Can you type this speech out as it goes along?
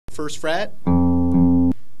First fret,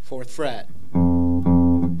 fourth fret,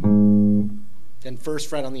 then first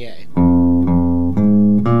fret on the A.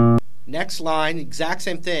 Next line, exact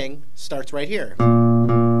same thing, starts right here.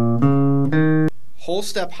 Whole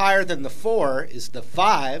step higher than the 4 is the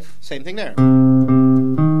 5, same thing there.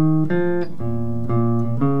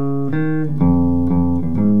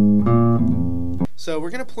 So we're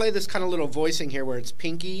going to play this kind of little voicing here where it's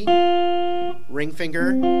pinky, ring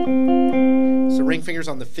finger. So ring finger's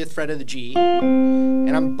on the 5th fret of the G.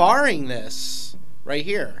 And I'm barring this right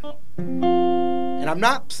here. And I'm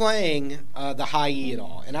not playing the high E at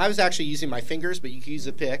all. And I was actually using my fingers, but you can use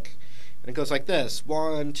a pick. And it goes like this.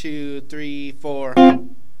 1, 2, 3, 4.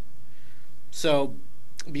 So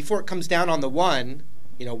before it comes down on the 1,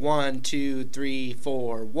 you know, 1, 2, 3,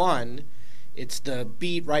 4, 1, it's the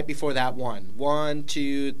beat right before that 1. 1,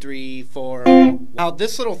 2, 3, 4. Now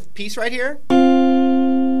this little piece right here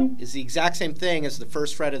is the exact same thing as the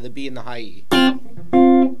first fret of the B in the high E.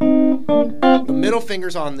 The middle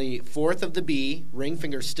finger's on the 4th of the B, ring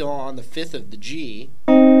finger's still on the 5th of the G.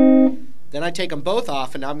 Then I take them both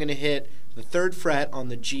off, and now I'm going to hit the 3rd fret on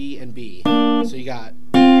the G and B. So you got...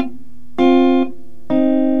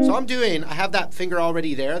 So I have that finger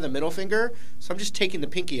already there, the middle finger, so I'm just taking the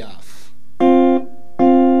pinky off.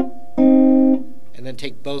 And then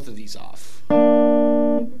take both of these off.